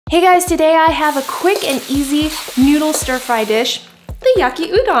Hey guys, today I have a quick and easy noodle stir-fry dish, the yaki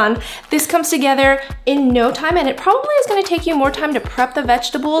udon. This comes together in no time, and it probably is gonna take you more time to prep the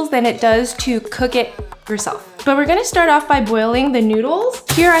vegetables than it does to cook it yourself. But we're gonna start off by boiling the noodles.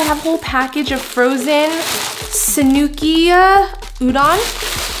 Here I have a whole package of frozen sanuki udon.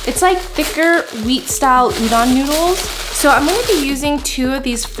 It's like thicker wheat style udon noodles. So I'm gonna be using 2 of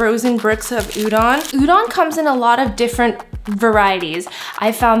these frozen bricks of udon. Udon comes in a lot of different varieties.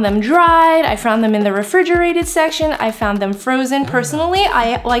 I found them dried, I found them in the refrigerated section, I found them frozen. Personally,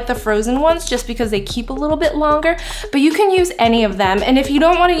 I like the frozen ones just because they keep a little bit longer, but you can use any of them. And if you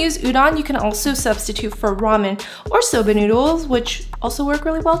don't want to use udon, you can also substitute for ramen or soba noodles, which also work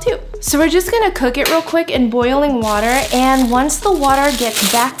really well too. So we're just gonna cook it real quick in boiling water, and once the water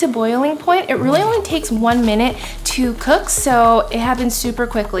gets back to boiling point, it really only takes 1 minute to cook, so it happens super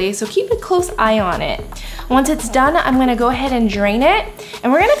quickly. So keep a close eye on it. Once it's done, I'm gonna go ahead and drain it,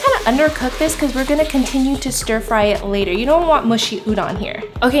 and we're gonna kind of undercook this because we're gonna continue to stir fry it later. You don't want mushy udon here.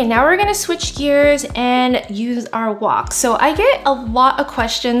 Okay, now we're gonna switch gears and use our wok. So I get a lot of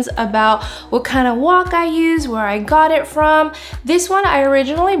questions about what kind of wok I use, where I got it from. This one, I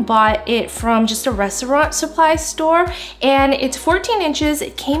originally bought it from just a restaurant supply store, and it's 14 inches.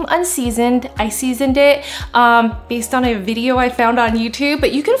 It came unseasoned. I seasoned it based on a video I found on YouTube,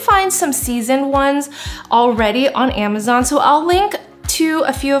 but you can find some seasoned ones already on Amazon. So I'll link to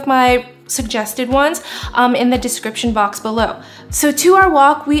a few of my suggested ones in the description box below. So to our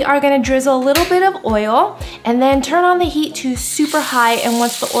wok, we are gonna drizzle a little bit of oil and then turn on the heat to super high, and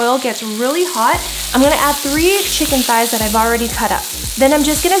once the oil gets really hot, I'm gonna add 3 chicken thighs that I've already cut up. Then I'm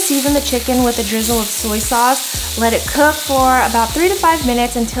just gonna season the chicken with a drizzle of soy sauce, let it cook for about 3 to 5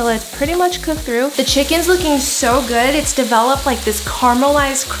 minutes until it's pretty much cooked through. The chicken's looking so good. It's developed like this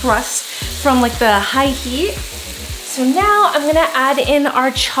caramelized crust from like the high heat. So now I'm gonna add in our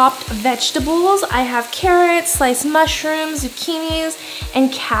chopped vegetables. I have carrots, sliced mushrooms, zucchinis,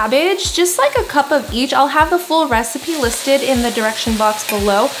 and cabbage, just like a cup of each. I'll have the full recipe listed in the direction box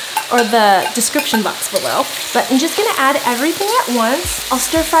below, or the description box below. But I'm just gonna add everything at once. I'll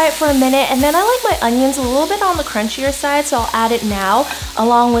stir fry it for a minute, and then I like my onions a little bit on the crunchier side, so I'll add it now,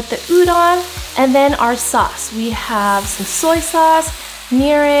 along with the udon, and then our sauce. We have some soy sauce,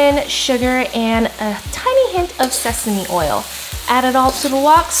 mirin, sugar, and a tiny hint of sesame oil. Add it all to the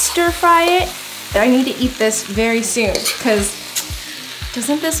wok, stir fry it. I need to eat this very soon because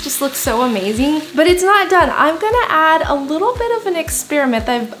doesn't this just look so amazing? But it's not done. I'm gonna add a little bit of an experiment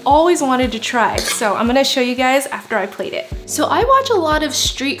that I've always wanted to try. So I'm gonna show you guys after I plate it. So I watch a lot of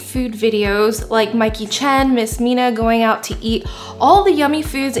street food videos like Mikey Chen, Miss Mina going out to eat all the yummy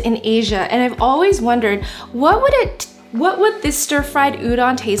foods in Asia. And I've always wondered, what would this stir-fried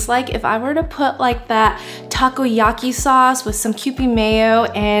udon taste like if I were to put like that takoyaki sauce with some Kewpie mayo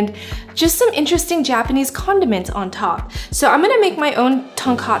and just some interesting Japanese condiments on top? So I'm gonna make my own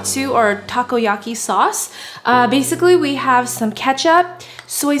tonkatsu or takoyaki sauce. Basically, we have some ketchup,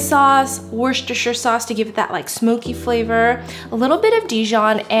 soy sauce, Worcestershire sauce to give it that like smoky flavor, a little bit of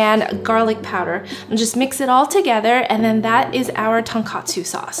Dijon, and garlic powder. And just mix it all together, and then that is our tonkatsu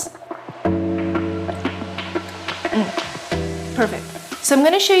sauce. Perfect. So I'm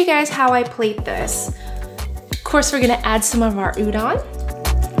gonna show you guys how I plate this. Of course, we're gonna add some of our udon.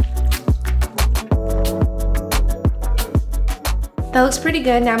 That looks pretty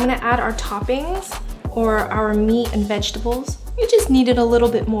good. Now I'm gonna add our toppings, or our meat and vegetables. You just need it a little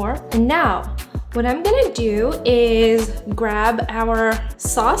bit more. And now, what I'm gonna do is grab our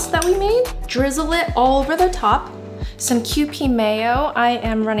sauce that we made, drizzle it all over the top. Some Kewpie mayo. I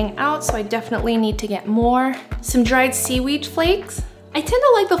am running out, so I definitely need to get more. Some dried seaweed flakes. I tend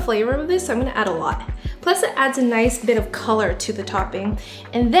to like the flavor of this, so I'm gonna add a lot. Plus it adds a nice bit of color to the topping.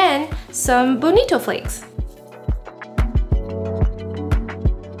 And then some bonito flakes.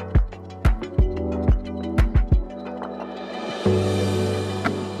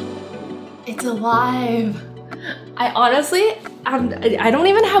 It's alive. I don't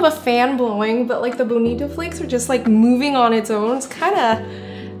even have a fan blowing, but like the bonito flakes are just like moving on its own. It's kind of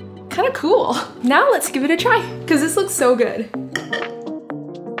cool. Now let's give it a try, because this looks so good.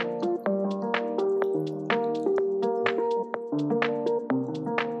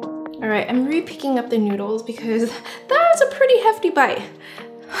 All right, I'm re-picking up the noodles because that's a pretty hefty bite.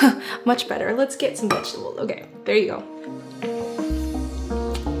 Much better. Let's get some vegetables. Okay, there you go.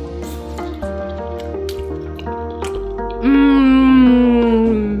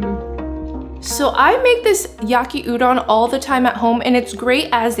 So I make this yaki udon all the time at home, and it's great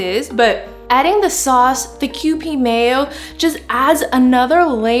as is, but Adding the sauce, the Kewpie mayo, just adds another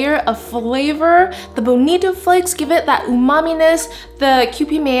layer of flavor. The bonito flakes give it that umami-ness. The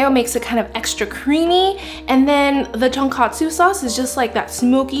Kewpie mayo makes it kind of extra creamy. And then the tonkatsu sauce is just like that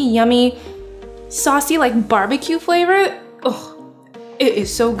smoky, yummy, saucy, like barbecue flavor. Oh, it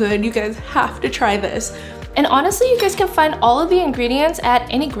is so good. You guys have to try this. And honestly, you guys can find all of the ingredients at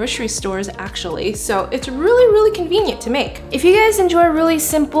any grocery stores actually, so it's really convenient to make. If you guys enjoy really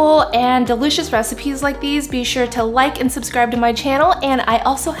simple and delicious recipes like these, be sure to like and subscribe to my channel, and I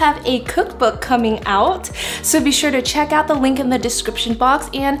also have a cookbook coming out, so be sure to check out the link in the description box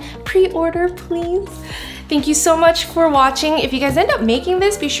and pre-order, please. Thank you so much for watching. If you guys end up making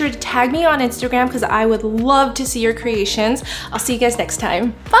this, be sure to tag me on Instagram because I would love to see your creations. I'll see you guys next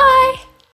time. Bye!